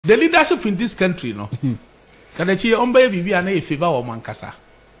The leadership in this country, no. Kadachi omba bibi ana e favor o mankasa.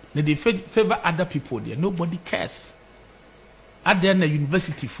 They favor other people there. Nobody cares. At the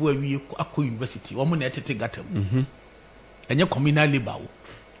university for we akọ university. Omo na etete gatam. Enye communal labor.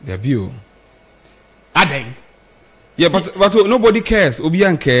 Their view. Aden. Yeah, but nobody cares. Obi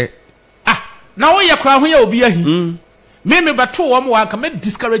anke. Now we kra ho ya obi ahi. Me beto wo mo anka me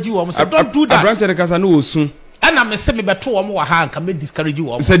discourage you wo say don't do that. Branch de kasa no osun. Ana me se me beto wo mo wa ha anka me discourage you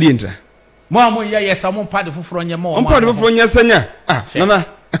wo. Say the intra. Mo ya yes am pa de foforo nya mo. On pa de foforo nya sanya. Nana.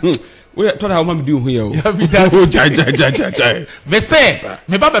 We thought how mama do hu here o. Oh ja. Me say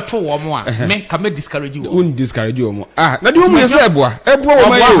me ba beto wo mo a me ka me discourage you wo. Un discourage you mo. Na de wo mo say eboa. Eboa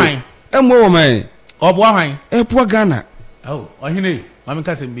wo man. Emo wo man. Oboa han. Eboa Ghana. Oh, ohine. Mama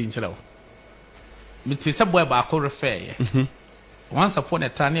ka se mbi nchira wo. Me te se boy ba ko refer ye. Once upon a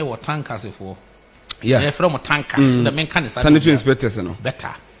time we were tankers for. Yeah. From tankers. The men can sanitary inspectors no.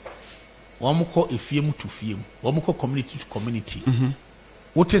 Better. Omo ko efiem to fiem. Omo ko community to community.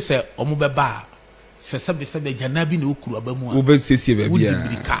 What is say omo beba se sebe jana bi na okuru abamu a. Wo be sesie ba bia. Wo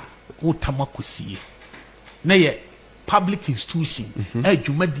dibirika. Wo tamakosie. Na ye public institution.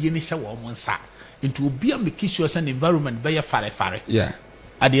 Adwumadie ne hye wo omo nsa. Into obi am make sure say environment be ye fare. Yeah.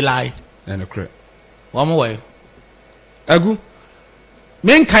 Adilai. And okre. Omo way. Agu.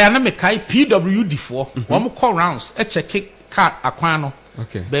 Men kaya na me kai PWD for. Omo call rounds e check car akwan no.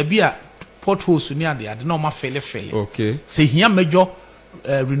 Okay. Baby a potholes ni ade no ma fele. Okay. Say here major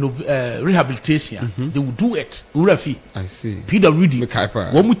rehabilitation. They will do it. Urafi. I see. PWD. Me kai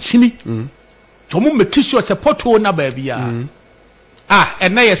pa. Wo mu chini. Omo make sure say pothole na baby a.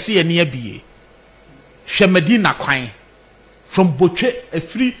 And na ye see ene abie. Hwemedina kwan. From Boche a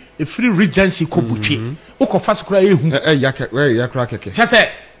free regency ko Boche. Ukofa so kra ehu. Yakra keke. Chese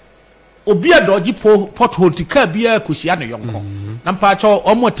obi adoji pothole ti ka bia kosia no yonko. Na mpa cho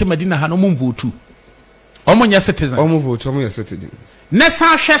omo temedina ha no mo votu. Omo nya citizens. Omo vote, omo nya citizens.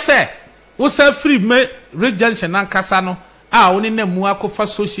 Nesa hwese wo sa free me regency nan kasa no a woni na mu akofa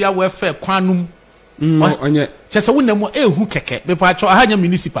social welfare kwanum. Onye chese wo na mu ehu keke. Me pa cho aha nya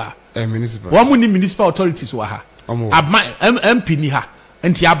municipal. Municipal. Wo mu ni municipal authorities wa ha. MP ni ha.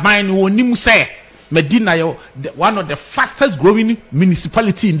 Enti aban ni wonim say Medina yo one of the fastest growing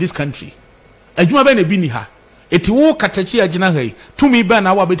municipality in this country. Adwuma be na bi ni ha. Eti wo katachi agina hai. Tumi be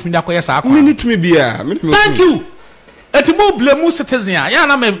na wa betimi da koyesa akwa. Mini tumi bia. Thank you. Eti mo blame citizen ya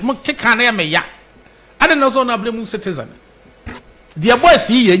na me keka na ya me ya. Ade no so na blame citizen. Dia boys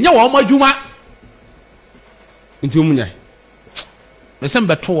yi nya wo madwuma. Nti omunya. Listen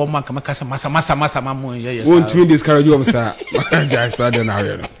beto wo man kama kasa masa mo ye yes. Won't me discourage you sir. Jaisa de na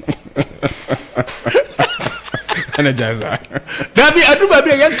we no. Ana jaisa. Gabi adu ba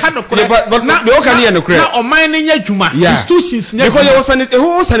bi yen ka no kure. But the o kan ye no kure. Na o man nya dwuma. Institutions nya. Because you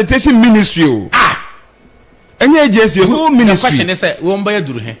whole sanitation ministry o. Enya agency whole ministry. The question is say wo mba ye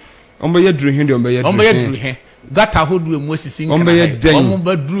duru he. Omba ye duru he de omba ye duru he. Gata hodu emu asisi nka. Omba ye den.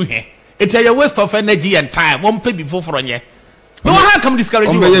 Omba duru he. It's a waste of energy and time. Won pay before for onye. No one come discourage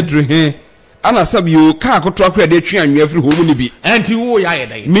you. Omba ye duru he. Ana sab you ka akoto akwa de twa anwe afiri ho mu ni bi. Enti wo ya ye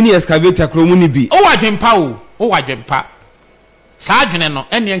dai. Mini excavator kro mu ni bi. O wadwempa o. O wadwempa. Sa adwene no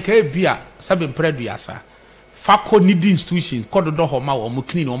ene nka ebia sabe mpredu yasa. Fako need institution kododo ho ma wo mu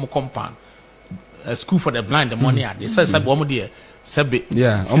clean wo mu compound. School for the blind the money they say sabe wo mu de sabe.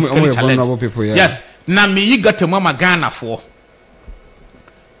 Yeah, vulnerable people yeah. Yes. Na me yi gata mama Ghana for.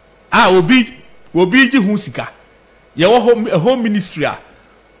 Obi ji hu sika. Ye wo home ministry a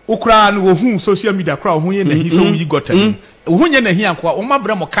ukra no hu social media kra hu ye na hi so yi gota. Hu ye na hi akwa o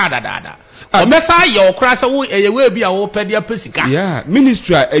mabra mo card dada. O mesa ye okra se wo ye we bi a wo pede apesika. Yeah,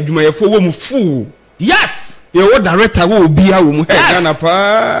 ministry adwumayefo wo mu fu. Yes. Ye wo director wo obi a wo mu head Ghana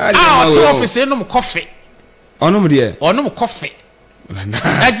pa. To office no mo coffee. Onom de. Onom coffee.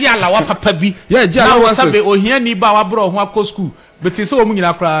 Aji ala wa papa bi. Yeah, ji ala wa sabe ohia ni ba wa bro ho akọ school. But say o mu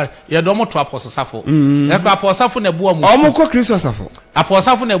nyina kra ye do mo to apostle safo. E kra apostle safo na bu o mu. O mo ko Christo safo.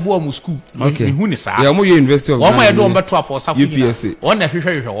 Apostle safo na bu o mu school. Me hu ni sa. Yeah, mo university of Ghana. O mo ye do mo to apostle safo nyina. O na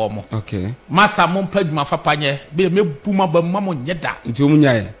hwehwe wo mo. Okay. Masa mo mpadwuma fapanye be me bu ma ba mo nye da. Nti o mu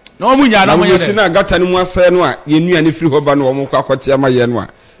nya ye. Na o mu nya na mo ye. Na gata ni mu asɛ no a ye nua ni firi ho ba no o mo kwa akote ama ye no a.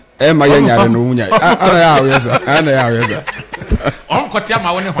 E ma ye nya no mu nya. Ana ya we za. Ana ya we za. On kote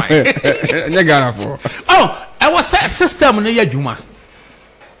ama woni hwan. Nya Ghana for. Oh, I was system no ya dwuma.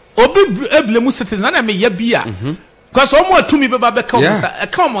 Obi eblemu citizen na me ya bia. Because omo atumi beba be come sa e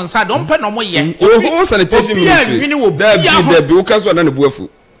come on sa don pe no mo ye. O sanitation ministry. There be o kaso na ne buafu.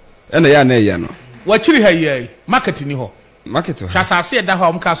 E na ya na ye no. Wa chiri ha ye market ni ho. Market ho. Hwasa se da ho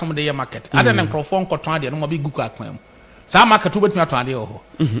am ka so mo de ye market. Ada na nkrofo nkoton ade no mo be guku akwan. Sa market betumi ato ade ho.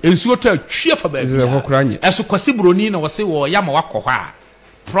 Ensuo to atwie fa ba bia. Eso kwasi broni na wo se wo ya ma wakọ hɔ a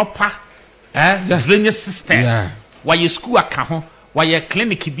proper drainage system. Why ye school aka ho, why ye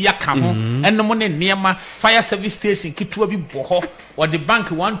clinic bi aka ho, enom ne niema fire service station kitua bi bo ho, or the bank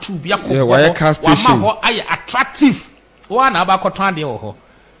 1-2 bi akọ. Why car station. Wa aye attractive. Wa na ba kɔtɔn ade ho.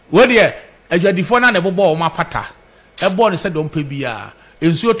 We de adwadifo na ne bobo o ma pata. Ebo ne se don pa bia.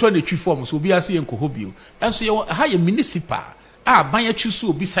 Ensuo to na twi form so obi ase enko hobio. Enso ye ha ye municipal. Ban ya twi so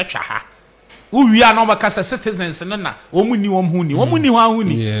obi setwa ha. Uwia na obakasa citizens no na omu ni wom hu ni. Omu ni ho ahu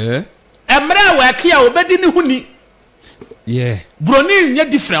ni. Yeah. Emra wa kia obedi ni hu ni. Yeah. Broni nya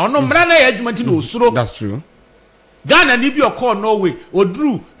different. Ono mra na ya adwuma ti na osuro. That's true. Ghana ni bi okọ Norway.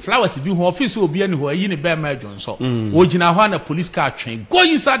 Odru flowers bi ho office obi ani ho ayi ni be ma adwonso. Ogina ho na police car twen. Go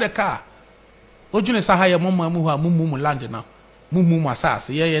inside the car. Ojune sa ha ye mama mu ho a mumu land na. Mumu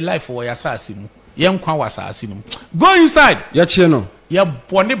asase ye life wo ya asase mu. Ye nkwa wa asase no. Go inside. Ya che no. Ye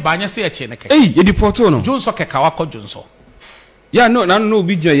bone banya se ye che ne ke. Hey, ye deport no. Jonso keka wakọ Jonso. Ya no na no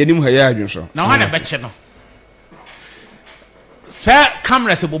bi gina yenim ha ya adwonso. Na ho na be che no. Se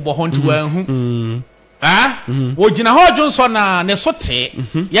camera se bobo ho nti wa hu. Ojina ho Jonso na ne sote.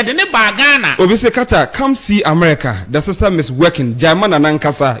 Ye de ne ba Ghana. Obi se kata come see America. The system is working. German na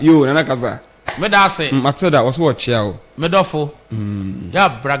nankasa. Yo na nankasa. Me da say Matilda was what chia o. Me dofo. Ya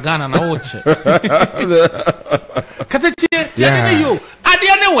bragana na wo che. Kata tie tie yo. Ade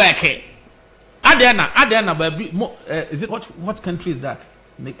na work. Ade na ba is it what country is that?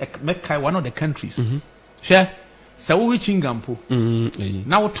 Mecca, one of the countries. Share sa wo Chingampo.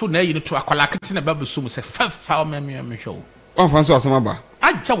 Na wo to na yi to akola kete na ba beso mu se fa me hwo. On fan so asema ba.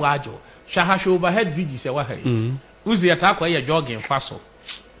 Aja wa ajo. Sha ha show overhead bridge se wa ha. Uzi ya ta ko ye jogging fa so.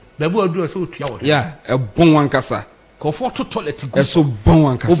 Babu odu so otua wo. Yeah, e bon wan kasa. Ko for to toilet go. E so bon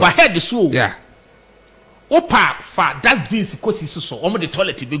wan kasa. Overhead so. Yeah. Opa fa that beans kosi so omo the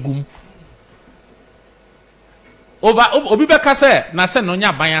toilet begum. Over obi be kasa na se no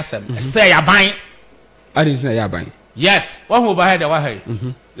nya ban asem. Stay ya ban. Adi na ya ban. Yes, one overhead wa ha.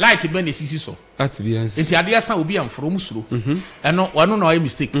 Light be na sisi so. That be answer. Enti ade asa obi amfro mu suro. Eno wano na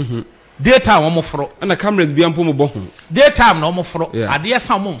mistake. Daytime omo fro. Na cameras bi ampo mo bo ho. Daytime na omo fro. Ade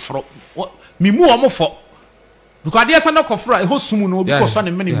asa omo mfro. Mi mu omo fo. Because ade asa na kofro e ho sumu no obi ko so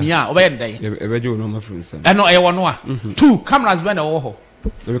ne mene mia obe ndai. E be je no ma fro nsam. Eno e wono a. Two cameras be na wo ho.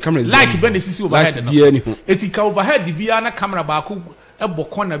 The cameras light be na sisi overhead na so. Etika overhead bia na camera ba ko e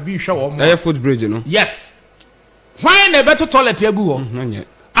boko na bi hwe wo mo. E footbridge no. Yes. Why na be to toilet egu ho? Nanye.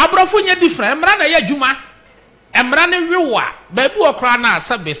 Abrofo nya different. Emra na ya dwuma. Emra ne wewa. Ba bi okra na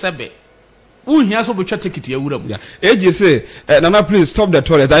sebe. Uhia so betwa ticket ya wura mu. Yeah. Eje say, Nana please stop the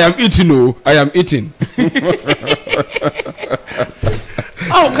toilet. I am eating oh. I am eating.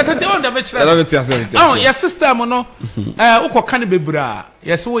 Oh, katate on the betcha. I love it yourself. Oh, your system no. Uko kan bebra.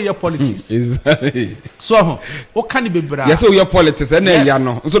 Yes, wo your politics. Exactly. So, wo kan bebra. Yes, wo your politics. Na ya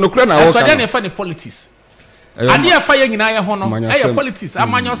no. So no kura na wo kan. So then e fa ni politics. Ade afa ye nyina ye ho no. E politics.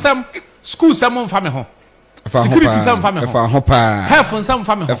 Amanyosem school sem mfa me ho. Security sem mfa me ho. Fa ho pa. Health sem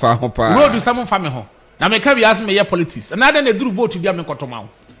mfa me ho. Fa ho pa. Road sem mfa me ho. Na me ka bi as me ye politics. Na then e duru vote dia me kotoma ho.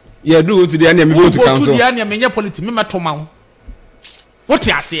 Ye duru vote dia na me vote council. Vote dia na me ye politics me metoma ho. What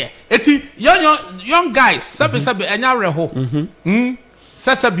you say? Eti young guys, sabe enya reho.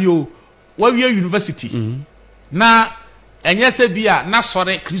 Sasabio, we university. Na enya se bia na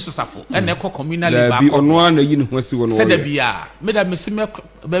sore Kristo safo. Ene ko communal ba. Bi ono na yi ne ho asi wono. Se da bia, me da mesi me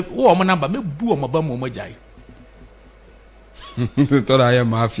wo mo number me bu o mo ba mo jai. Thought I am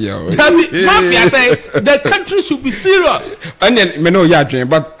mafia. Mafia say the country should be serious. And then me know ya dwen,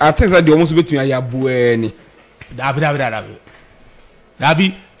 but I think that they almost between ya bueni.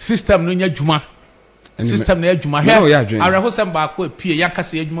 Dabi system no nya dwuma. System na dwuma he. Areho sem ba ko pie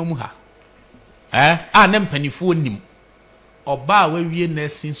yakase adwuma mu ha. A na mpanifo nim. Oba we wie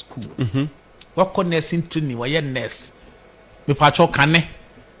nursing school. Wako nursing training wa ye nurse. Me pacho kane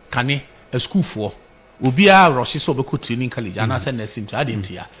a school for. Obi a rush so be ko training college ana say nursing to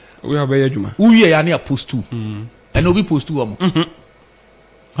adentia. We have be adwuma. Uwie ya na post 2. And obi post 2 omo.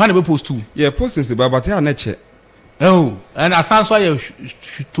 Ha na be post 2. Yeah, post since but ya na che. Oh, and as answer you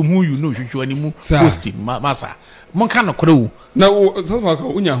to who you know you any posting massa. Mon kind of crow. No, so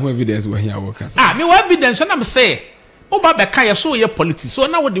unya ho evidence we here work. Me evidence na me say. Oba be ka ye so ye politics. So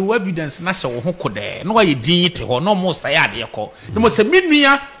now with the evidence na hye wo ho kode. No ye din yite ho no mo say ade ko. No mo say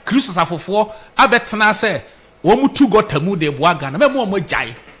menua Christus afofo abetena say wo mu tu gotamu de boaga na me mo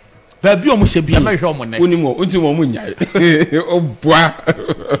jai. Ba bi o mo hye bia me hwe o mo ne. Oni mo nyai. O boa.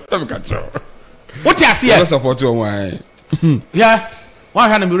 Am ka cho. What you see? I support you why. Yeah. Why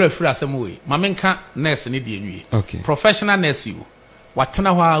had me refer asem we mamenka nurse ne de enwie okay professional nurse you watena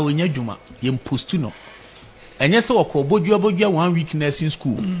ho a onya dwuma ye postu no enye se wokọ bodua 1 week nursing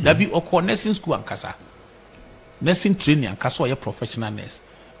school da bi okọ nursing school ankasa nursing training ankasa ye professional nurse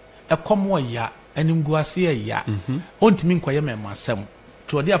ekomo ya anim guase ya ontimi nkoye memasem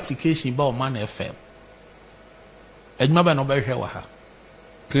to the application ba o man FM edwuma ba no be hwe wa ha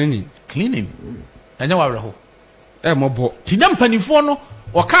cleaning anya wa reho mobo ti na mpanifo no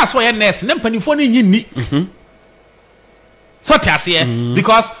waka so ye nurse na mpanifo no nyi so tiase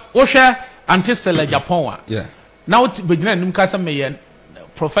because o hwe anti-seller Japan wa now begina nim kasa me ye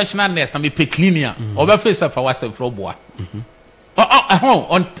professional nurse na me pe cleaner o be face fa wa se fro boa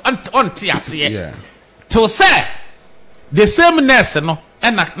on tiase to say the same nurse no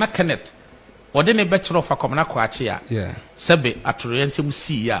na Kenneth ode ne bachelor of akomna ko ache ya sebe atoroyentem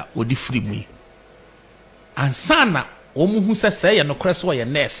si ya odi free mu ansana omuhu se ye no kres wo ye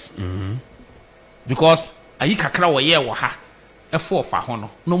nurse because ayi kakra wo ye wo ha efo fa ho no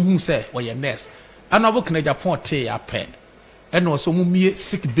muhu se wo ye nurse ana obokna Japan te ya pe ena oso mumie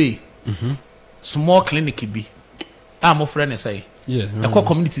sick bay small clinic bi mo friend say e ko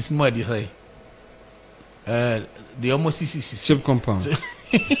communities mo dey say the almost ship compound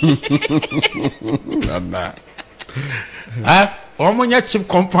nada omonya chip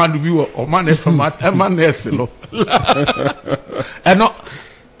compound bi wo o man from nurse lo eno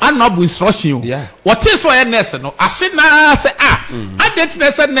anabu instruction what is why nurse no asena say adet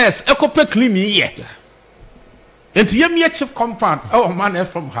nurse ekope cleaning ye enti yemi chip compound o man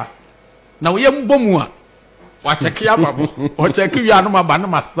from her na we yem bomu a wa check ya babo o check wi anu ma ba no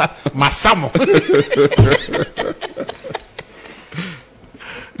masamo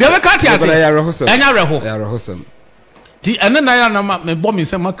de be kat ya say enya rehosam ti ene na ya na me bom me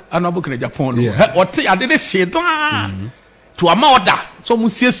sem anabu kna Japan no o te ade de shedan to ama order so mu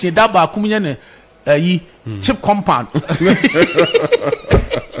siesie da ba akumnya ne yi chip compound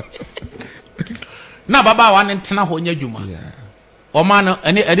na baba wa ne tena ho nya dwuma o ma no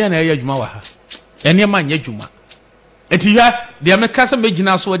ene na ya dwuma wa ha ene ma nya dwuma eti ya de me kasa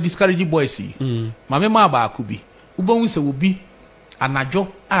megina so discourage boys yi ma me ma ba akubi ubon se wo bi anajo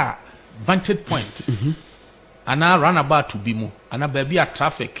vantage point ana runabout to be mu ana baby a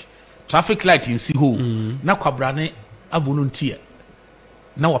traffic light in si ho na kwabra ne a volunteer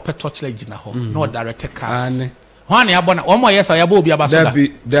na wo pet touch light gina ho na direct cars ho ana ya bona wo mo yes ya bo obi abaso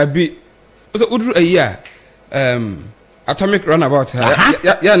da bi so udru ayi atomic runabout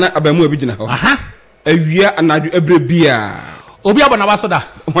ya na abamu abi gina ho awia anadu ebre bia obi abona abaso da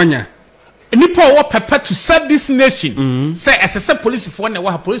honya nipa wo pepper to serve this nation say SSS police for na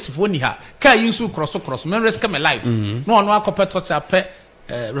wa police for ni ha ka yinsu cross men risk my life no ono akopet touch ape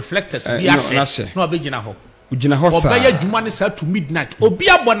reflectors bi ase no obegina ho ugina ho sa obeya dwuma ne sa to midnight obi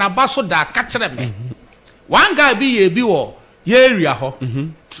abona baso da ka kire me one guy bi ye bi wo ye area ho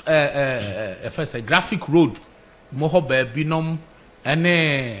first graphic road mo ho ba bi nom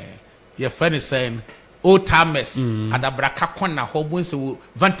ene ye fani saying old timers adabraka kona ho bonse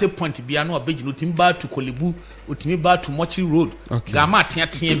vantage point bia no obegina otimi ba to Kolebu otimi ba to Mochi road gama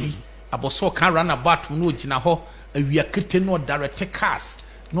atia bi aboso kan run about no ogina ho awia kete no direct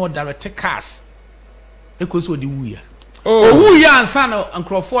cars ekoso di wuya wuya ansa na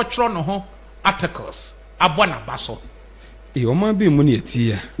ankrofo chro no ho articles abona baso o ma be mu ne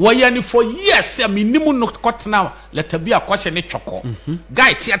etia wo ya ni for years minimum no kotna let be akwahye ne choko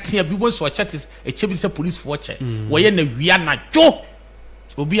guy tia bi won so chatis e chebi se police for che wo ya na wia na jo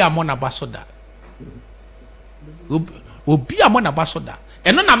obi amona baso da obi amona baso da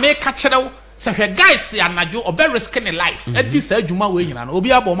eno na me ka kire wo se hwe guys anajo obe risk ne life e di sa adwuma we nyina no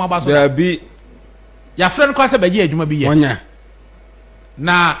obi abo ma baso da bi ya friend kwa se beje adwuma bi ye onya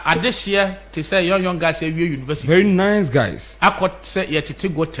na adehye te say young guys e university very nice guys akot say ye tete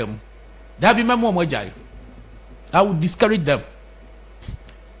gotem da bi memo mo jai I would discourage them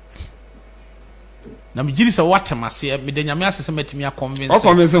na me jiri se watem ase me de nyame ase se metimi a convince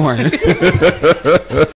why